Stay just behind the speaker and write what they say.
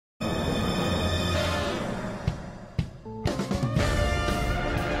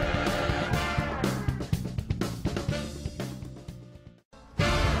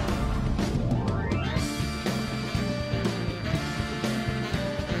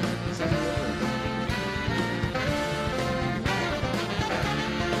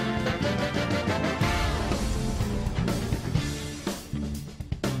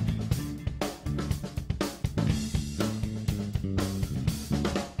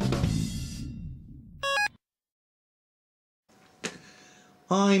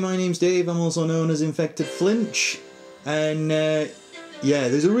Hi, my name's Dave, I'm also known as Infected Flinch, and yeah,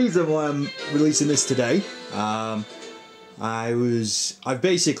 there's a reason why I'm releasing this today. I've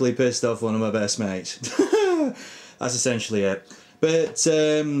basically pissed off one of my best mates. That's essentially it. But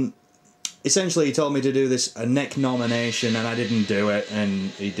essentially he told me to do a neck nomination and I didn't do it, and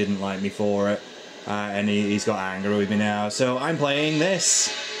he didn't like me for it, and he's got angry with me now, so I'm playing this.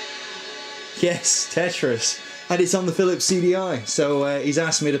 Yes, Tetris. And it's on the Philips CDI, so he's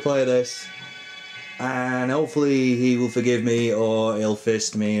asked me to play this, and hopefully he will forgive me or he'll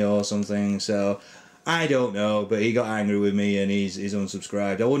fist me or something, so I don't know, but he got angry with me and he's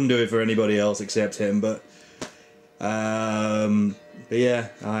unsubscribed. I wouldn't do it for anybody else except him, but yeah,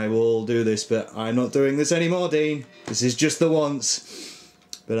 I will do this, but I'm not doing this anymore, Dean. This is just the once.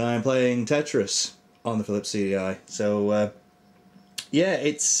 But I'm playing Tetris on the Philips CDI, so yeah,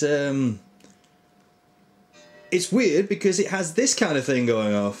 it's weird because it has this kind of thing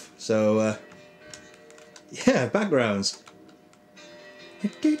going off, so yeah, backgrounds.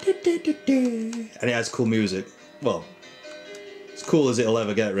 And it has cool music. Well, as cool as it'll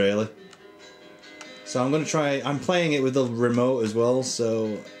ever get, really. So I'm playing it with the remote as well,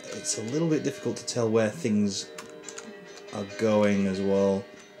 so it's a little bit difficult to tell where things are going as well.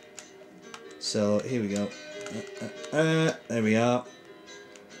 So here we go. There we are.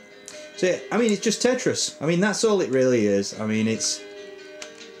 So yeah, I mean, it's just Tetris. I mean, that's all it really is. I mean, it's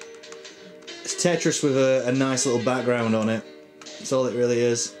Tetris with a nice little background on it. That's all it really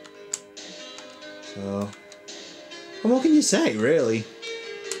is. So, and what can you say, really?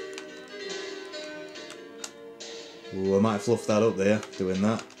 Ooh, I might have fluffed that up there, doing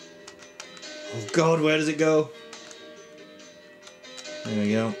that. Oh God, where does it go? There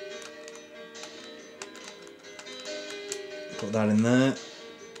we go. Put that in there.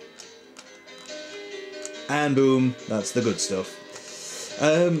 And boom, that's the good stuff.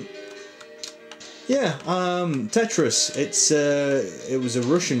 Yeah, Tetris. It was a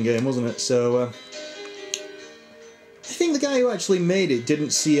Russian game, wasn't it? So I think the guy who actually made it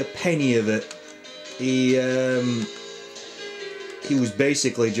didn't see a penny of it. He was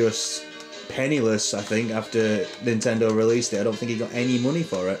basically just penniless, I think, after Nintendo released it. I don't think he got any money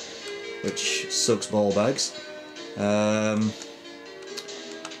for it, which sucks ball bags.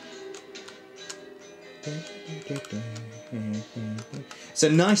 It's a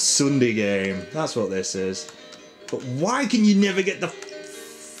nice Sunday game, that's what this is. But why can you never get the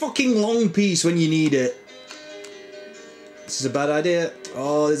fucking long piece when you need it? This is a bad idea.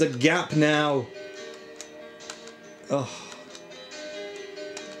 Oh, there's a gap now. Oh.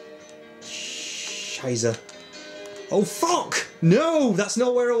 Scheiße. Oh fuck! No, that's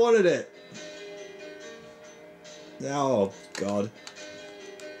not where I wanted it. Oh God.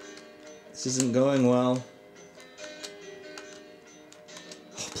 This isn't going well.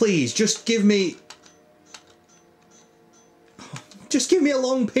 Please, just give me a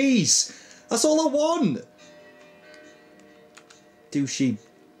long piece. That's all I want. Douchey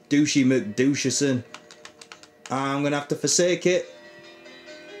McDoucherson. I'm gonna have to forsake it.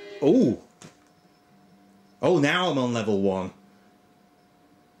 Oh. Oh, now I'm on level 1.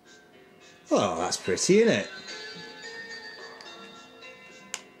 Oh, that's pretty, isn't it?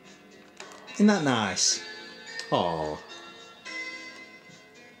 Isn't that nice? Oh.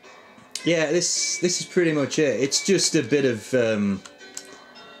 Yeah, this is pretty much it. It's just a bit of oh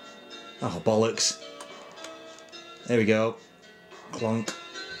bollocks. There we go. Clunk.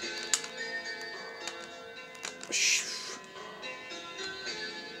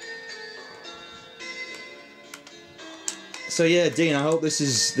 So yeah, Dean, I hope this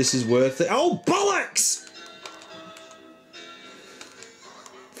is worth it. Oh bollocks!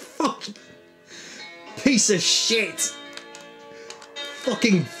 Fuck. Piece of shit.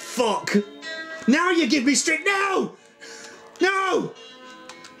 Fucking fuck! Now you give me strict. No! No!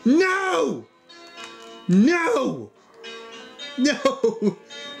 No! No! No!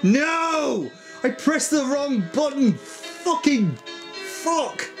 No! I pressed the wrong button! Fucking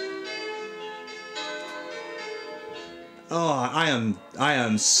fuck! Oh, I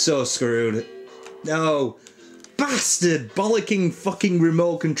am so screwed. No! Bastard! Bollocking fucking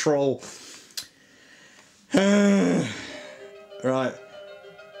remote control. Right.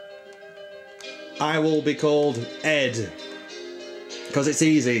 I will be called Ed. Because it's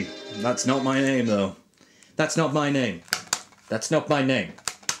easy. That's not my name, though. That's not my name. That's not my name.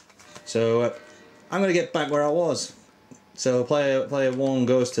 So, I'm going to get back where I was. So, player 1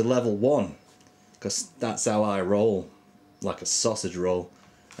 goes to level 1. Because that's how I roll. Like a sausage roll.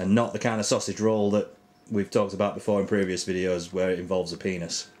 And not the kind of sausage roll that we've talked about before in previous videos where it involves a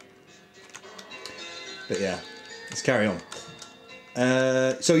penis. But yeah, let's carry on.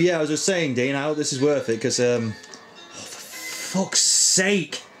 So yeah, I was just saying, Dean, I hope this is worth it, because, oh, for fuck's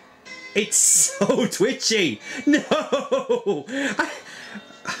sake, it's so twitchy. No, I'm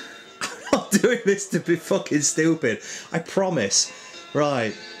not doing this to be fucking stupid. I promise.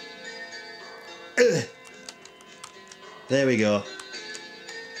 Right. Ugh. There we go.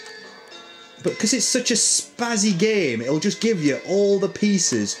 But because it's such a spazzy game, it'll just give you all the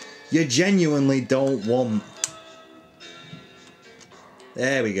pieces you genuinely don't want.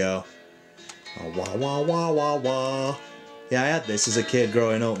 There we go. Oh, wah wah wah wah wah. Yeah, I had this as a kid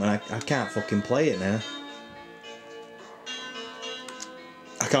growing up, and I can't fucking play it now.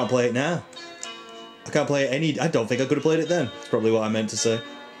 I can't play it now. I can't play it any... I don't think I could have played it then. That's probably what I meant to say.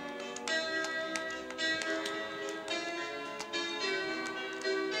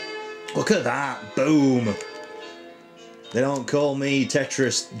 Look at that. Boom. They don't call me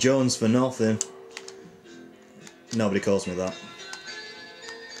Tetris Jones for nothing. Nobody calls me that.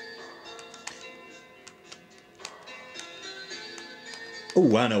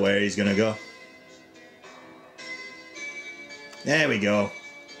 Oh, I know where he's gonna go. There we go.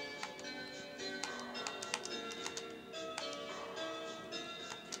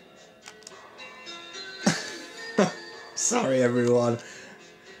 Sorry, everyone.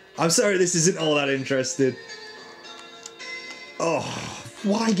 I'm sorry this isn't all that interesting. Oh,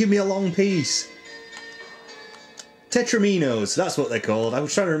 why give me a long piece? Tetraminos, that's what they're called. I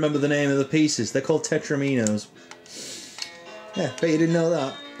was trying to remember the name of the pieces. They're called tetraminos. Yeah, bet you didn't know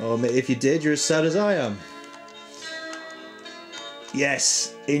that. Or if you did, you're as sad as I am.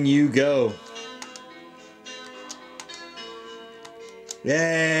 Yes, in you go.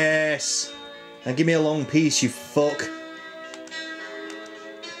 Yes! Now give me a long piece, you fuck.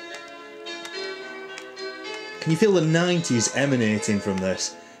 Can you feel the 90s emanating from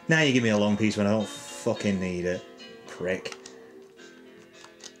this? Now you give me a long piece when I don't fucking need it. Prick.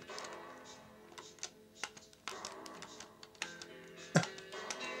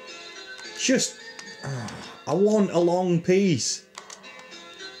 Just... I want a long piece.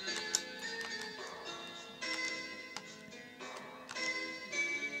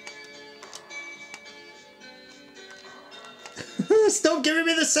 Stop giving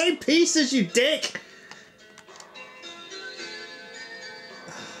me the same pieces, you dick!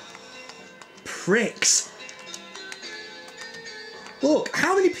 Pricks. Look,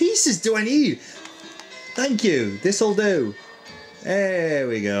 how many pieces do I need? Thank you, this'll do. There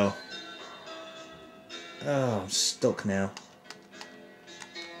we go. Oh, I'm stuck now.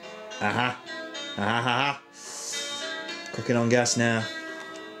 Aha. Aha ha ha. Cooking on gas now.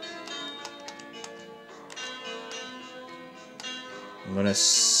 I'm gonna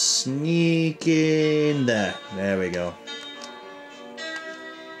sneak in there. There we go.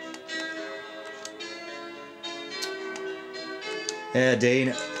 Yeah,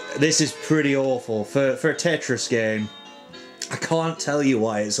 Dean, this is pretty awful. For a Tetris game, I can't tell you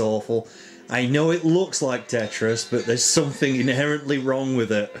why it's awful. I know it looks like Tetris, but there's something inherently wrong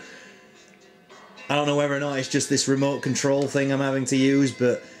with it. I don't know whether or not it's just this remote control thing I'm having to use,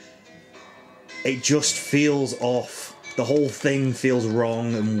 but it just feels off. The whole thing feels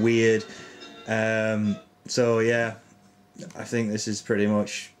wrong and weird. So yeah, I think this is pretty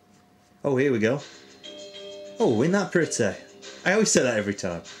much... Oh, here we go. Oh, isn't that pretty? I always say that every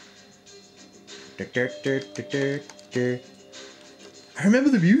time. I remember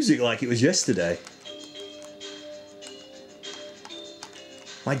the music like it was yesterday.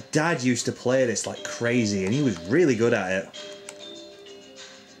 My dad used to play this like crazy, and he was really good at it.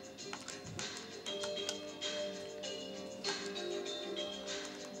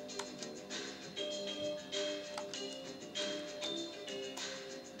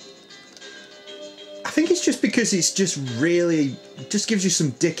 I think it's just because it's just really... just gives you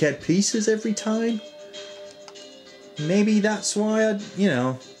some dickhead pieces every time. Maybe that's why you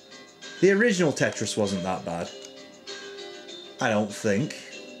know... The original Tetris wasn't that bad. I don't think.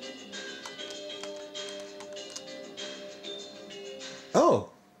 Oh!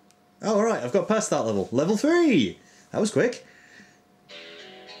 Oh, right, I've got past that level. Level 3! That was quick.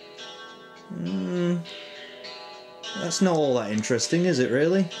 That's not all that interesting, is it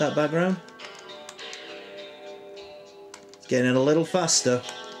really? That background? It's getting a little faster.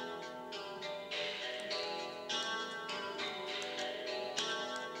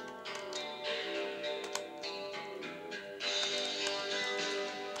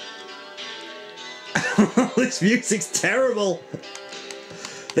 This music's terrible.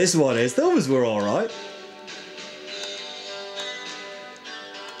 This one is. The others were alright.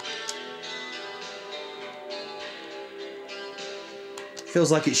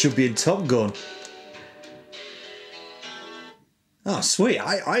 Feels like it should be in Top Gun. Oh, sweet.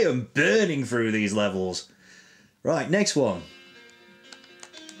 I am burning through these levels. Right, next one.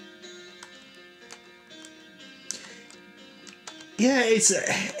 Yeah, it's...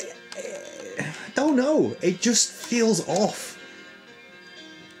 I don't know. It just feels off.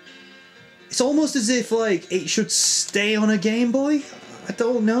 It's almost as if, like, it should stay on a Game Boy. I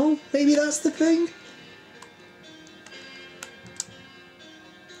don't know. Maybe that's the thing.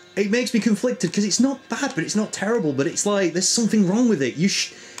 It makes me conflicted because it's not bad, but it's not terrible. But it's like there's something wrong with it. You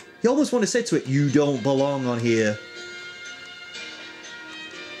almost want to say to it, "You don't belong on here."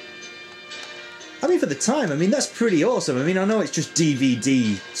 I mean, for the time, I mean that's pretty awesome. I mean, I know it's just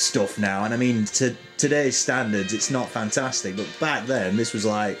DVD stuff now, and I mean to today's standards, it's not fantastic. But back then, this was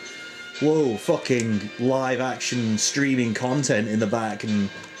like, whoa, fucking live action streaming content in the back, and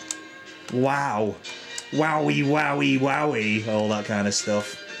wow, wowie, wowie, wowie, all that kind of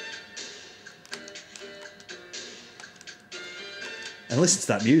stuff. And listen to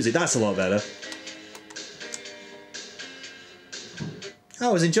that music, that's a lot better. I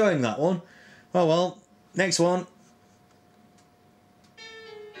was enjoying that one. Oh well, next one.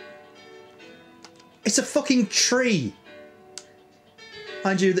 It's a fucking tree!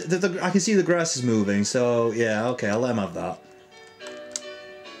 Mind you, I can see the grass is moving, so yeah, okay, I'll let him have that.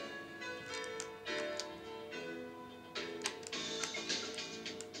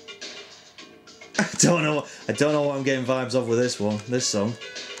 I don't know what I'm getting vibes of with this one, this song.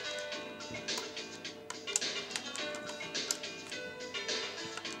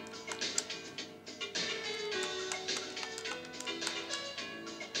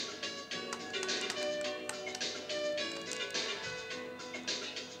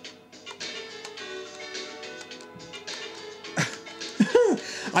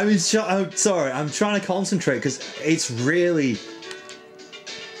 I'm sorry, I'm trying to concentrate because it's really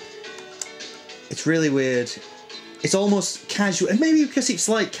weird. It's almost casual, and maybe because it's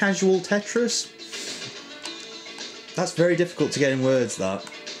like casual Tetris. That's very difficult to get in words, that.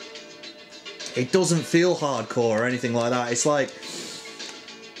 It doesn't feel hardcore or anything like that. It's like,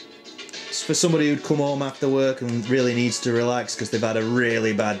 it's for somebody who'd come home after work and really needs to relax because they've had a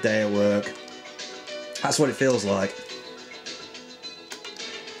really bad day at work. That's what it feels like.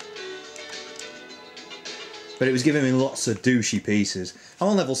 But it was giving me lots of douchey pieces. I'm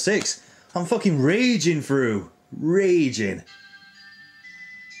on level 6. I'm fucking raging through. Raging.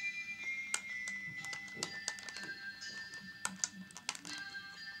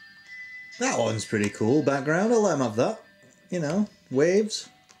 That one's pretty cool. Background, I'll let him have that. You know, waves.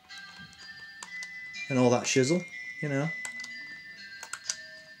 And all that shizzle, you know.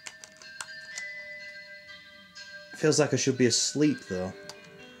 Feels like I should be asleep though.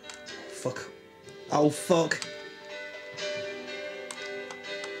 Fuck. Oh fuck.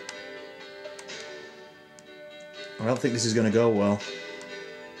 I don't think this is going to go well.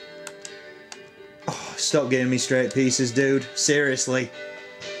 Oh, stop giving me straight pieces, dude. Seriously.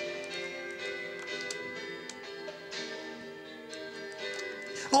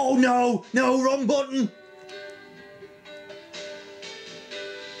 Oh no! No, wrong button!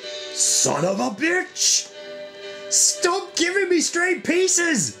 Son of a bitch! Stop giving me straight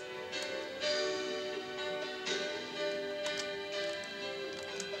pieces!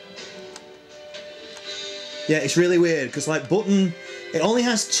 Yeah, it's really weird, because like it only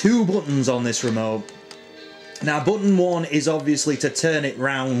has 2 buttons on this remote. Now button 1 is obviously to turn it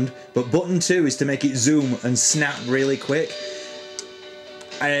round, but button 2 is to make it zoom and snap really quick.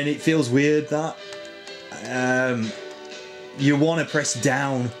 And it feels weird that. You want to press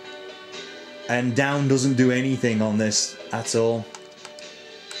down, and down doesn't do anything on this at all.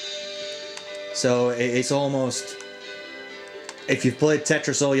 So it's almost... If you've played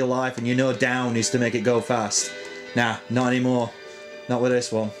Tetris all your life and you know down is to make it go fast. Nah, not anymore. Not with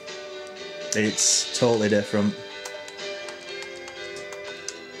this one. It's totally different.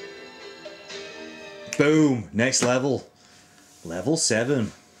 Boom! Next level. Level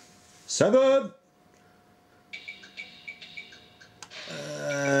 7. 7!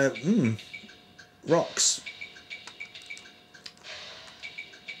 Rocks.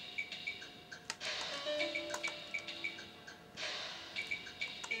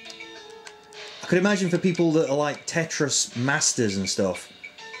 I could imagine for people that are like Tetris masters and stuff,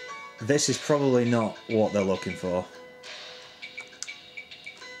 this is probably not what they're looking for.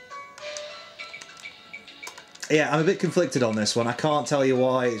 Yeah, I'm a bit conflicted on this one. I can't tell you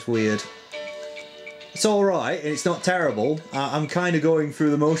why, it's weird. It's alright, and it's not terrible. I'm kind of going through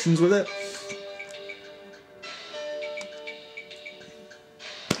the motions with it.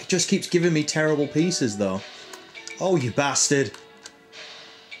 It just keeps giving me terrible pieces, though. Oh, you bastard.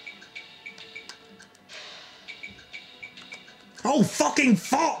 Oh, fucking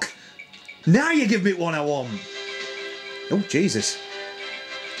fuck! Now you give me what I want. Oh, Jesus.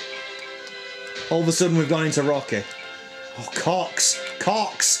 All of a sudden we've gone into Rocky. Oh, Cox!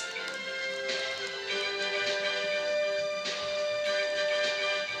 Cox!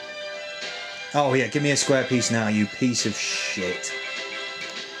 Oh, yeah, give me a square piece now, you piece of shit.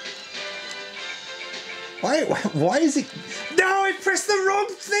 Why is it... No, I pressed the wrong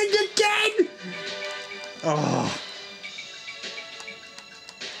thing again! Oh.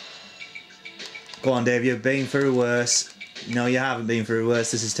 Go on, Dave, you've been through worse. No, you haven't been through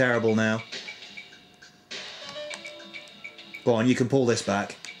worse. This is terrible now. Go on, you can pull this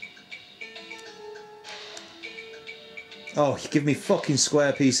back. Oh, you give me fucking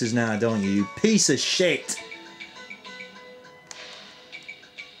square pieces now, don't you? You piece of shit!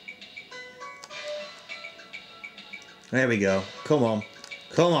 There we go. Come on.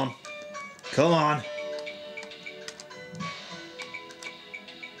 Come on. Come on.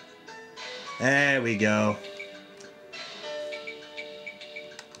 There we go.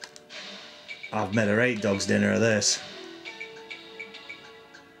 I've made a 8 dogs dinner of this.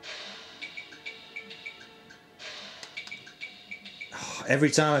 Oh, every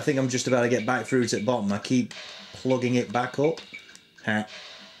time I think I'm just about to get back through to the bottom, I keep plugging it back up.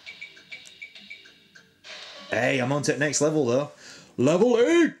 Hey, I'm on to the next level though. Level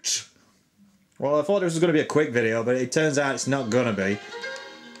 8! Well, I thought this was going to be a quick video, but it turns out it's not going to be.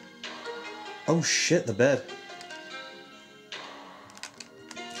 Oh shit, the bed.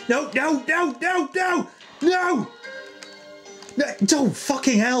 No, no, no, no, no! No! No, oh,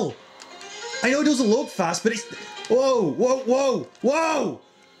 fucking hell! I know it doesn't look fast, but it's... Whoa, whoa, whoa, whoa!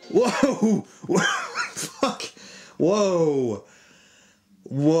 Whoa! Whoa! Fuck! Whoa!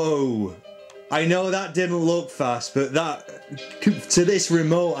 Whoa! I know that didn't look fast, but that... To this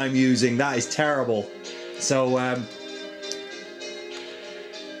remote I'm using, that is terrible. So,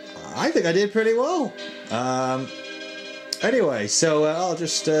 I think I did pretty well. Anyway, so I'll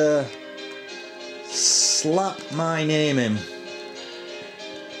just slap my name in.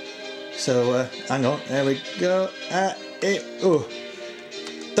 So, hang on, there we go.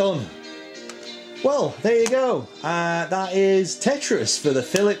 Done. Well, there you go. That is Tetris for the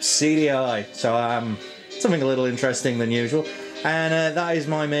Philips CDI. So, something a little interesting than usual. And that is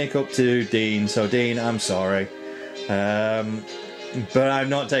my makeup to Dean. So, Dean, I'm sorry. But I'm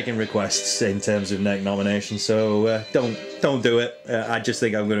not taking requests in terms of neck nomination, so don't do it. I just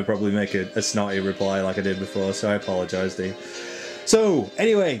think I'm going to probably make a snotty reply like I did before, so I apologise, Dean. So,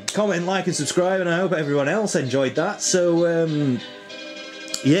 anyway, comment, like and subscribe, and I hope everyone else enjoyed that. So,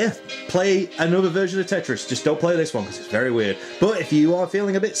 yeah, play another version of Tetris. Just don't play this one, because it's very weird. But if you are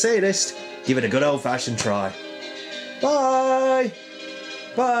feeling a bit sadist, give it a good old-fashioned try. Bye!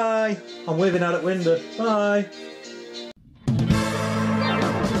 Bye! I'm waving out at window. Bye!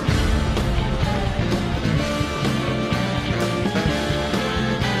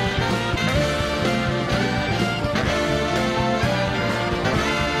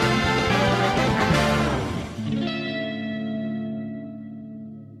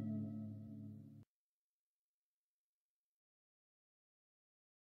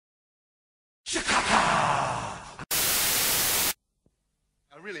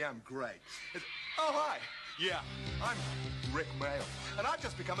 I really am great. Oh, hi. Yeah, I'm Rick Mail, and I've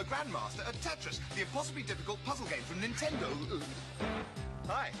just become a grandmaster at Tetris, the impossibly difficult puzzle game from Nintendo.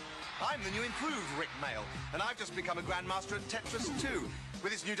 Hi, I'm the new improved Rick Mail, and I've just become a grandmaster at Tetris 2.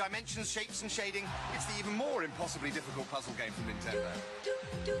 With its new dimensions, shapes, and shading, it's the even more impossibly difficult puzzle game from Nintendo.